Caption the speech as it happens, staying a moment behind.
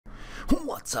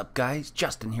What's up guys,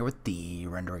 Justin here with the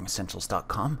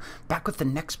RenderingEssentials.com, back with the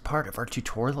next part of our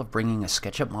tutorial of bringing a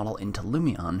SketchUp model into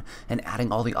Lumion and adding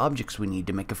all the objects we need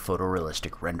to make a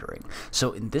photorealistic rendering.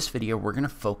 So in this video we're going to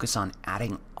focus on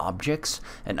adding objects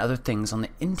and other things on the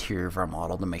interior of our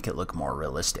model to make it look more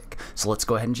realistic. So let's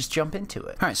go ahead and just jump into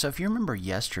it. Alright, so if you remember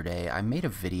yesterday I made a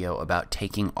video about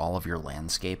taking all of your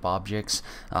landscape objects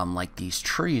like these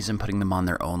trees and putting them on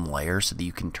their own layer so that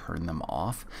you can turn them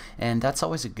off, and that's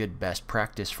always a good best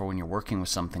practice for when you're working with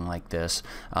something like this,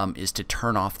 is to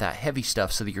turn off that heavy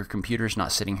stuff so that your computer's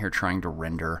not sitting here trying to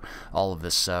render all of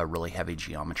this really heavy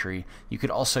geometry. You could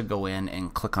also go in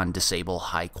and click on disable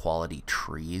high quality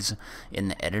trees in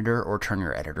the editor or turn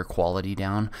your editor quality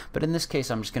down, but in this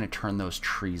case I'm just going to turn those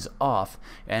trees off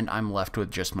and I'm left with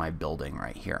just my building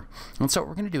right here. And so what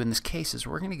we're going to do in this case is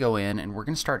we're going to go in and we're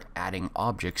going to start adding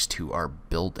objects to our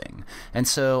building. And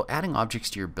so adding objects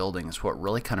to your building is what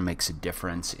really kind of makes a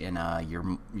difference in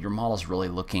your model's really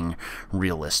looking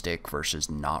realistic versus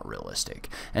not realistic.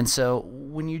 And so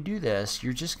when you do this,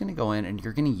 you're just going to go in and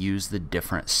you're going to use the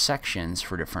different sections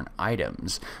for different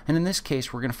items. And in this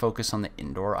case, we're going to focus on the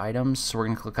indoor items. So we're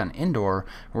going to click on indoor,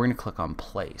 we're going to click on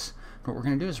place. What we're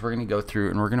going to do is we're going to go through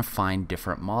and we're going to find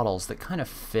different models that kind of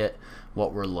fit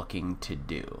what we're looking to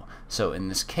do. So in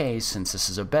this case, since this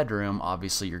is a bedroom,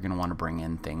 obviously you're going to want to bring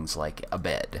in things like a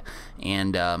bed.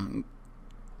 And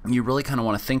you really kind of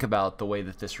want to think about the way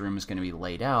that this room is going to be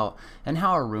laid out and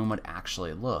how a room would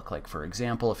actually look. Like for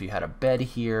example, if you had a bed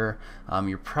here,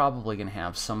 you're probably going to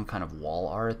have some kind of wall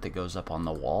art that goes up on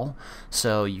the wall.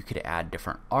 So you could add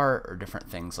different art or different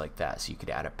things like that. So you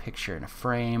could add a picture in a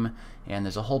frame, and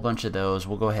there's a whole bunch of those.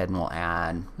 We'll go ahead and we'll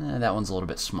add, that one's a little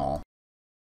bit small.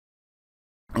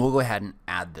 We'll go ahead and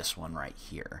add this one right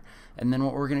here. And then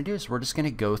what we're going to do is we're just going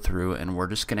to go through and we're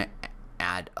just going to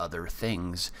add other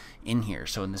things in here.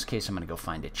 So in this case I'm going to go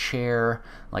find a chair,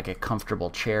 like a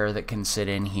comfortable chair that can sit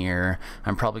in here.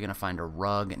 I'm probably going to find a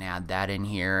rug and add that in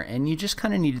here, and you just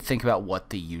kind of need to think about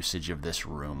what the usage of this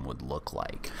room would look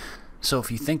like. So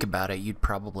if you think about it, you'd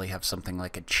probably have something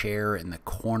like a chair in the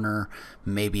corner,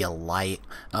 maybe a light,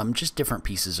 just different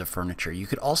pieces of furniture. You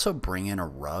could also bring in a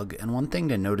rug, and one thing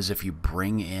to note is if you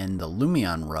bring in the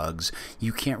Lumion rugs,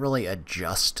 you can't really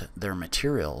adjust their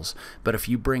materials. But if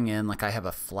you bring in, like I have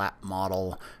a flat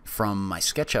model from my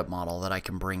SketchUp model that I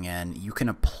can bring in, you can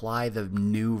apply the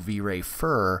new V-Ray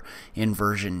fur in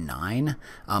version 9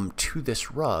 to this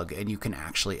rug, and you can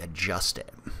actually adjust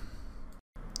it.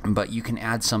 But you can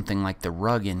add something like the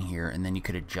rug in here, and then you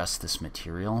could adjust this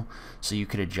material. So you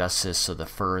could adjust this so the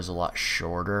fur is a lot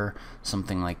shorter,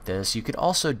 something like this. You could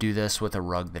also do this with a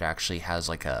rug that actually has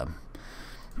like a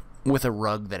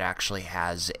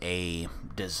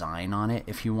design on it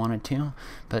if you wanted to.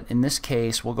 But in this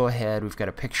case, we'll go ahead, we've got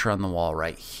a picture on the wall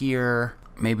right here.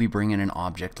 Maybe bring in an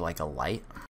object like a light.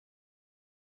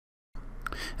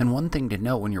 And one thing to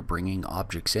note when you're bringing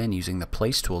objects in using the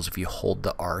place tools, if you hold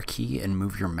the R key and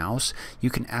move your mouse, you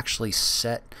can actually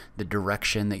set the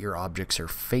direction that your objects are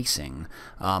facing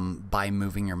by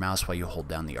moving your mouse while you hold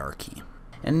down the R key.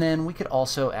 And then we could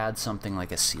also add something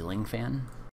like a ceiling fan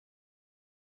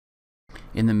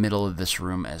in the middle of this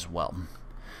room as well.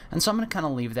 And so I'm going to kind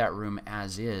of leave that room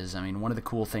as is. I mean, one of the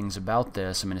cool things about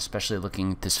this, I mean, especially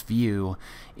looking at this view,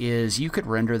 is you could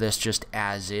render this just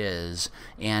as is,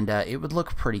 and it would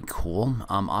look pretty cool.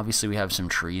 Obviously, we have some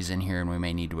trees in here, and we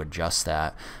may need to adjust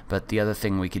that. But the other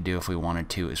thing we could do if we wanted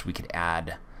to is we could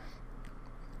add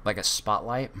like a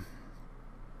spotlight.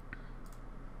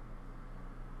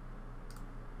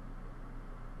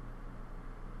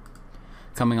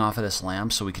 Coming off of this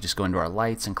lamp, so we could just go into our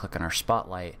lights and click on our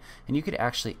spotlight, and you could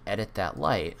actually edit that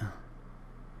light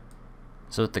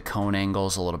so that the cone angle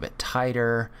is a little bit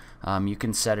tighter. You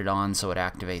can set it on so it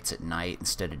activates at night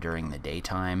instead of during the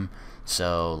daytime.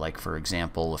 So like for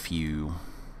example, if you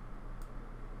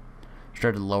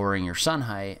started lowering your sun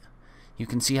height, you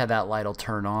can see how that light will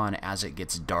turn on as it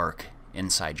gets dark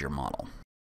inside your model.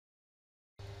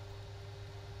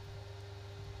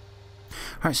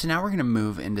 Alright, so now we're going to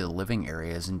move into the living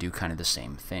areas and do kind of the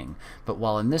same thing. But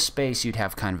while in this space you'd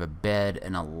have kind of a bed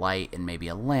and a light and maybe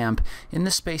a lamp, in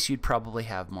this space you'd probably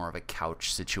have more of a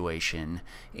couch situation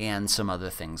and some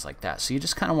other things like that. So you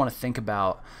just kind of want to think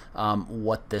about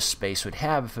what this space would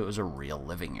have if it was a real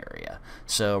living area.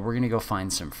 So we're going to go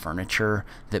find some furniture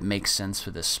that makes sense for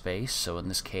this space. So in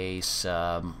this case,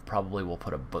 probably we'll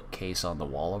put a bookcase on the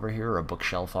wall over here, or a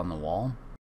bookshelf on the wall.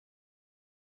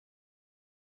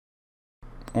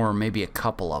 Or maybe a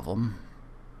couple of them.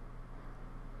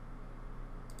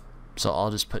 So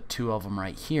I'll just put 2 of them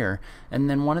right here. And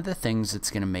then one of the things that's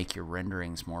going to make your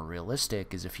renderings more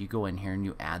realistic is if you go in here and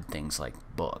you add things like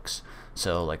books.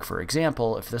 So like for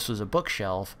example, if this was a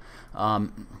bookshelf,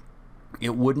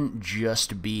 it wouldn't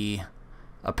just be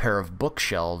a pair of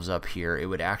bookshelves up here. It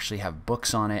would actually have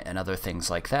books on it and other things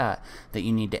like that that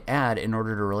you need to add in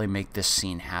order to really make this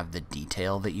scene have the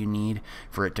detail that you need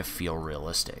for it to feel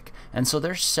realistic. And so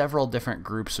there's several different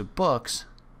groups of books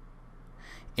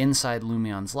inside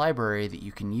Lumion's library that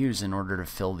you can use in order to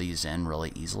fill these in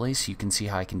really easily. So you can see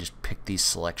how I can just pick these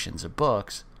selections of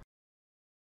books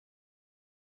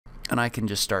and I can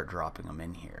just start dropping them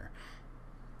in here.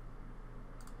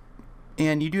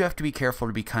 And you do have to be careful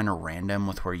to be kind of random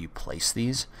with where you place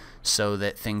these so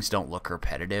that things don't look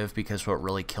repetitive, because what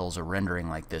really kills a rendering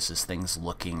like this is things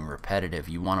looking repetitive.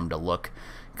 You want them to look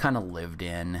kind of lived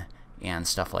in and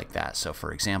stuff like that. So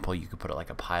for example, you could put like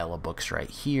a pile of books right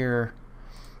here.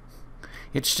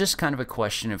 It's just kind of a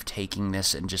question of taking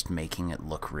this and just making it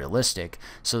look realistic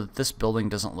so that this building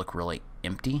doesn't look really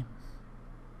empty,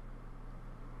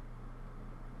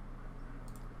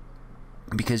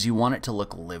 because you want it to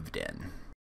look lived in.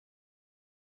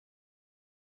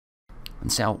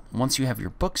 And so once you have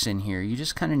your books in here, you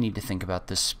just kind of need to think about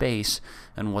this space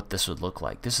and what this would look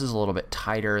like. This is a little bit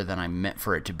tighter than I meant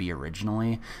for it to be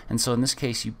originally. And so in this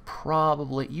case, you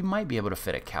might be able to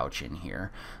fit a couch in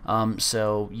here.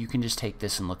 So you can just take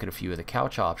this and look at a few of the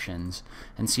couch options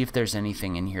and see if there's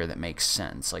anything in here that makes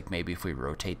sense. Like maybe if we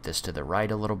rotate this to the right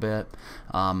a little bit,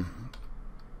 and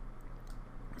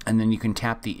then you can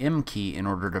tap the M key in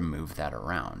order to move that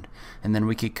around. And then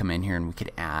we could come in here and we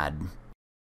could add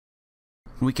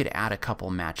a couple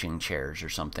matching chairs or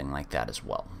something like that as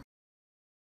well.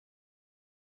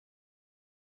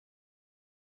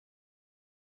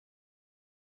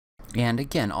 And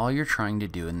again, all you're trying to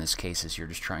do in this case is you're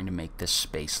just trying to make this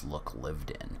space look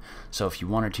lived in. So if you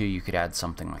wanted to, you could add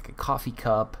something like a coffee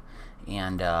cup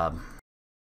and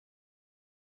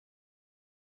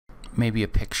maybe a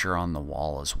picture on the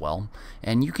wall as well.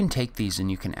 And you can take these and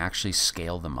you can actually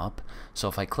scale them up. So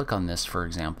if I click on this, for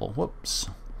example, whoops.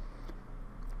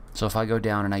 So if I go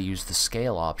down and I use the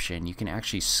scale option, you can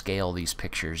actually scale these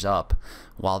pictures up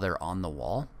while they're on the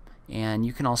wall. And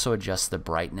you can also adjust the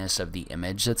brightness of the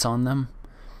image that's on them.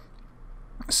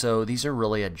 So these are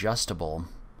really adjustable.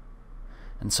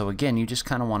 And so again, you just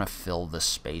kind of want to fill the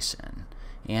space in.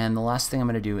 And the last thing I'm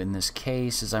going to do in this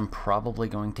case is I'm probably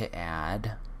going to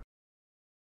add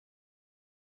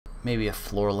maybe a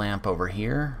floor lamp over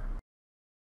here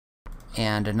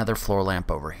and another floor lamp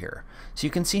over here. So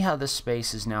you can see how this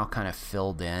space is now kind of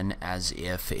filled in as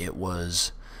if it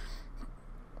was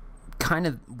kind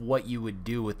of what you would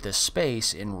do with this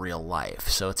space in real life.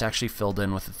 So it's actually filled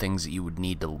in with the things that you would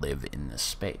need to live in this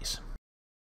space.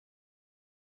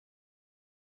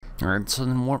 Alright, so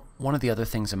then one of the other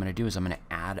things I'm going to do is I'm going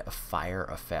to add a fire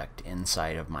effect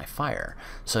inside of my fire.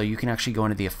 So you can actually go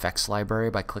into the effects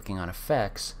library by clicking on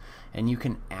effects, and you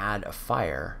can add a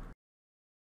fire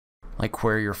like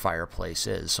where your fireplace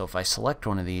is. So if I select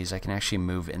one of these, I can actually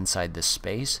move inside this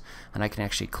space, and I can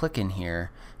actually click in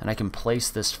here and I can place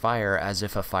this fire as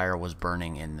if a fire was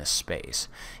burning in this space.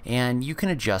 And you can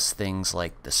adjust things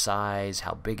like the size,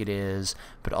 how big it is,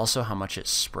 but also how much it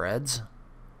spreads,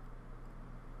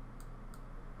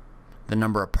 the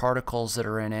number of particles that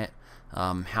are in it,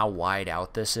 how wide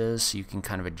out this is. So you can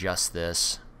kind of adjust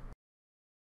this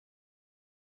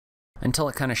until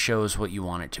it kind of shows what you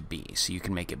want it to be. So you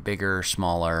can make it bigger,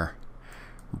 smaller,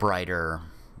 brighter,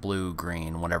 blue,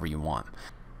 green, whatever you want.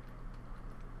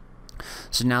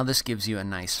 So now this gives you a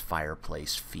nice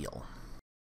fireplace feel.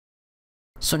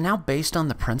 So now, based on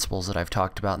the principles that I've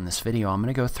talked about in this video, I'm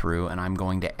going to go through and I'm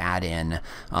going to add in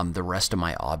the rest of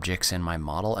my objects in my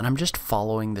model, and I'm just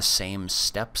following the same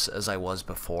steps as I was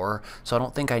before, so I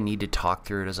don't think I need to talk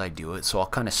through it as I do it, so I'll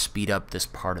kind of speed up this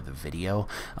part of the video.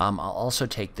 I'll also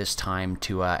take this time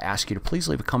to ask you to please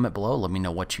leave a comment below. Let me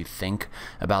know what you think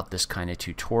about this kind of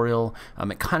tutorial.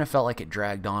 It kind of felt like it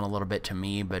dragged on a little bit to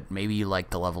me, but maybe you like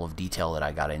the level of detail that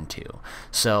I got into.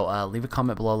 So leave a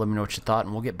comment below, let me know what you thought,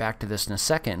 and we'll get back to this in a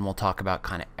second, and we'll talk about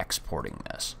kind of exporting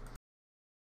this.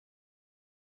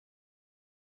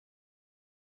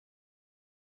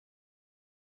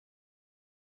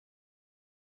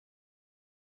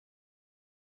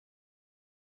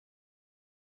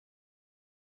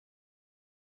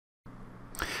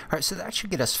 Alright, so that should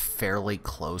get us fairly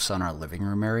close on our living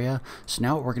room area. So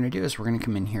now what we're going to do is we're going to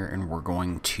come in here and we're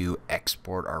going to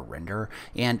export our render.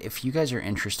 And if you guys are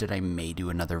interested, I may do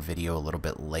another video a little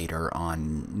bit later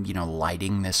on,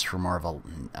 lighting this for more of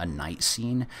a night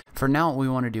scene. For now, what we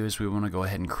want to do is we want to go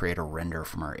ahead and create a render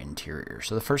from our interior.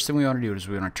 So the first thing we want to do is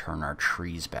we want to turn our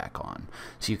trees back on.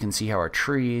 So you can see how our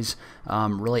trees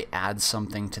really add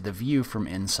something to the view from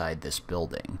inside this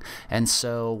building. And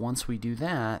so once we do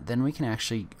that, then we can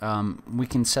actually we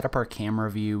can set up our camera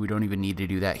view. We don't even need to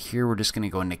do that here. We're just going to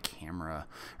go into camera,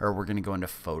 or we're going to go into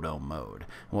photo mode.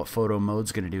 And what photo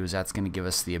mode's going to do is that's going to give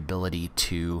us the ability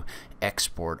to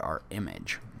export our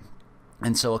image.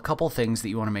 And so a couple things that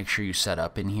you want to make sure you set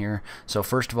up in here. So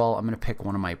first of all, I'm going to pick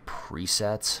one of my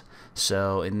presets.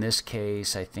 So in this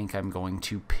case, I think I'm going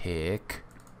to pick...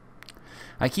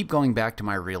 I keep going back to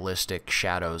my realistic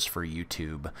shadows for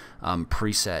YouTube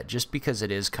preset just because it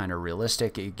is kind of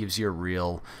realistic. It gives you a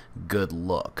real good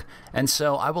look. And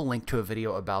so I will link to a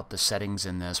video about the settings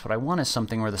in this. What I want is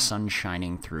something where the sun's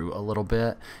shining through a little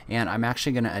bit. And I'm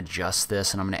actually going to adjust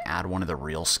this and I'm going to add one of the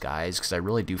real skies because I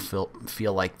really do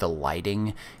feel like the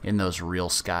lighting in those real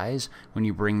skies, when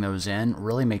you bring those in,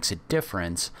 really makes a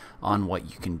difference on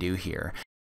what you can do here.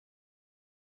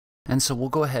 And so we'll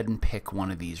go ahead and pick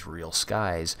one of these real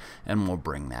skies and we'll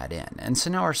bring that in. And so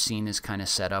now our scene is kind of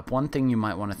set up. One thing you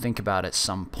might want to think about at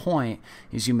some point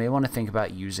is you may want to think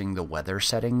about using the weather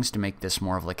settings to make this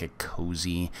more of like a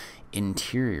cozy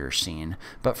interior scene.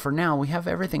 But for now, we have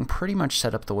everything pretty much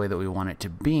set up the way that we want it to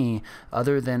be,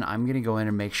 other than I'm going to go in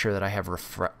and make sure that I have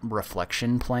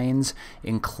reflection planes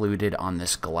included on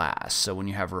this glass. So when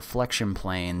you have reflection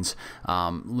planes,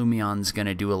 Lumion's going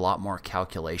to do a lot more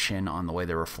calculation on the way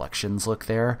the reflections look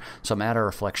there. So I'm going to add a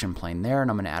reflection plane there, and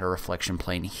I'm going to add a reflection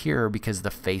plane here because the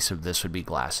face of this would be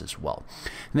glass as well.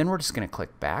 And then we're just going to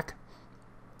click back.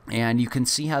 And you can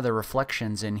see how the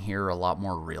reflections in here are a lot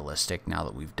more realistic now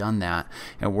that we've done that.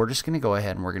 And we're just going to go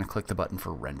ahead and we're going to click the button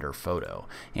for render photo.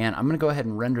 And I'm going to go ahead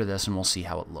and render this and we'll see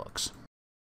how it looks.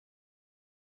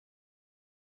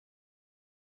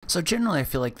 So generally I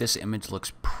feel like this image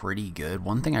looks pretty good.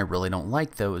 One thing I really don't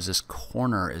like though is this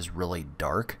corner is really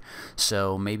dark.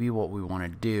 So maybe what we want to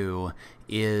do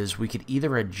is we could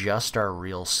either adjust our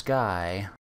real sky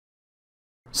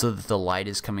so that the light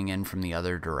is coming in from the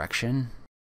other direction,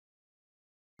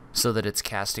 so that it's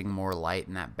casting more light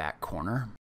in that back corner.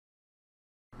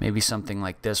 Maybe something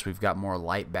like this. We've got more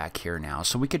light back here now,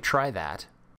 so we could try that.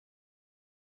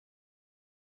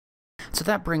 So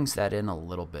that brings that in a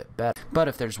little bit better. But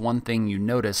if there's one thing you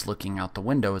notice looking out the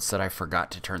window, it's that I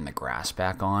forgot to turn the grass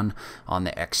back on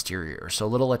the exterior. So a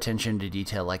little attention to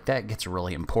detail like that gets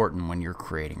really important when you're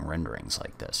creating renderings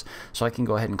like this. So I can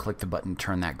go ahead and click the button to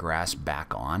turn that grass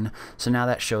back on. So now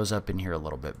that shows up in here a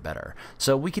little bit better.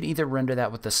 So we could either render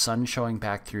that with the sun showing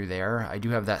back through there. I do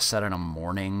have that set on a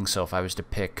morning, so if I was to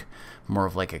pick more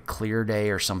of like a clear day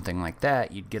or something like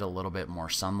that, you'd get a little bit more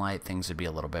sunlight, things would be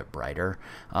a little bit brighter.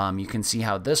 You can see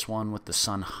how this one with the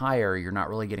sun higher, you're not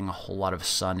really getting a whole lot of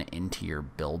sun into your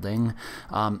building.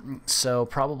 So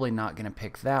probably not going to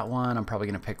pick that one. I'm probably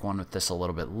going to pick one with this a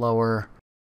little bit lower.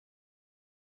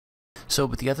 So,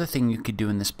 but the other thing you could do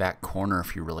in this back corner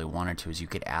if you really wanted to is you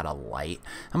could add a light.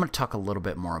 I'm going to talk a little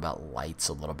bit more about lights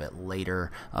a little bit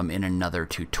later in another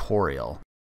tutorial.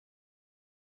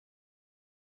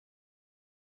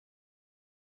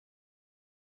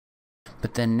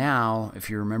 But then now,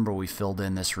 if you remember, we filled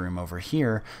in this room over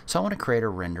here, so I want to create a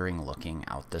rendering looking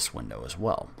out this window as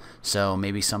well. So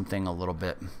maybe something a little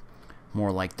bit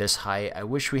more like this height. I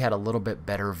wish we had a little bit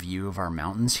better view of our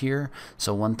mountains here.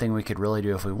 So one thing we could really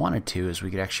do if we wanted to is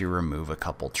we could actually remove a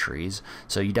couple trees.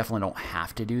 So you definitely don't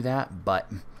have to do that, but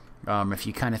if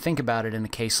you kind of think about it, in a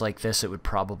case like this, it would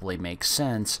probably make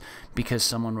sense because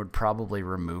someone would probably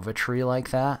remove a tree like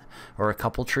that or a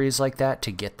couple trees like that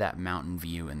to get that mountain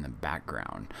view in the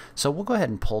background. So we'll go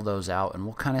ahead and pull those out and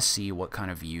we'll kind of see what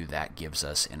kind of view that gives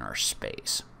us in our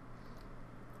space.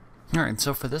 Alright,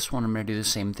 so for this one I'm going to do the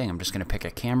same thing. I'm just going to pick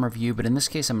a camera view, but in this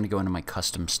case I'm going to go into my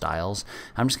custom styles.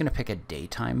 I'm just going to pick a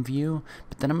daytime view,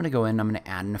 but then I'm going to go in and I'm going to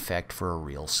add an effect for a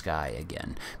real sky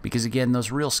again. Because again, those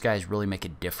real skies really make a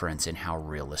difference in how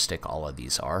realistic all of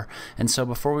these are. And so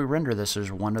before we render this,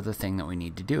 there's one other thing that we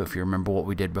need to do. If you remember what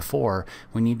we did before,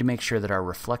 we need to make sure that our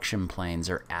reflection planes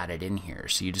are added in here.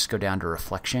 So you just go down to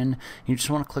reflection, you just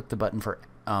want to click the button for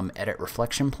edit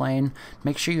reflection plane.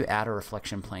 Make sure you add a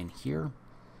reflection plane here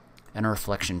and a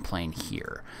reflection plane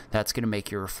here. That's going to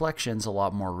make your reflections a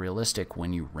lot more realistic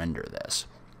when you render this.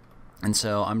 And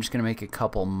so I'm just going to make a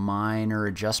couple minor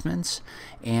adjustments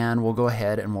and we'll go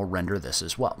ahead and we'll render this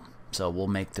as well. So we'll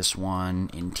make this one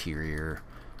interior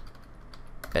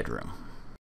bedroom.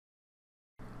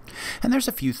 And there's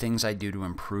a few things I do to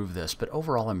improve this, but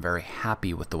overall I'm very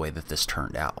happy with the way that this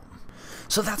turned out.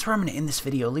 So that's where I'm going to end this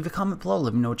video. Leave a comment below.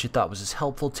 Let me know what you thought. Was this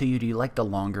helpful to you? Do you like the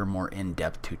longer, more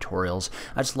in-depth tutorials?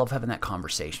 I just love having that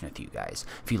conversation with you guys.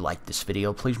 If you liked this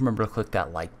video, please remember to click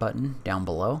that like button down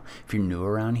below. If you're new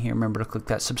around here, remember to click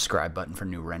that subscribe button for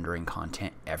new rendering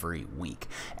content every week.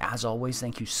 As always,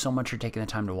 thank you so much for taking the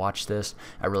time to watch this.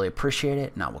 I really appreciate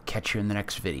it, and I will catch you in the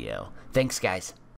next video. Thanks, guys.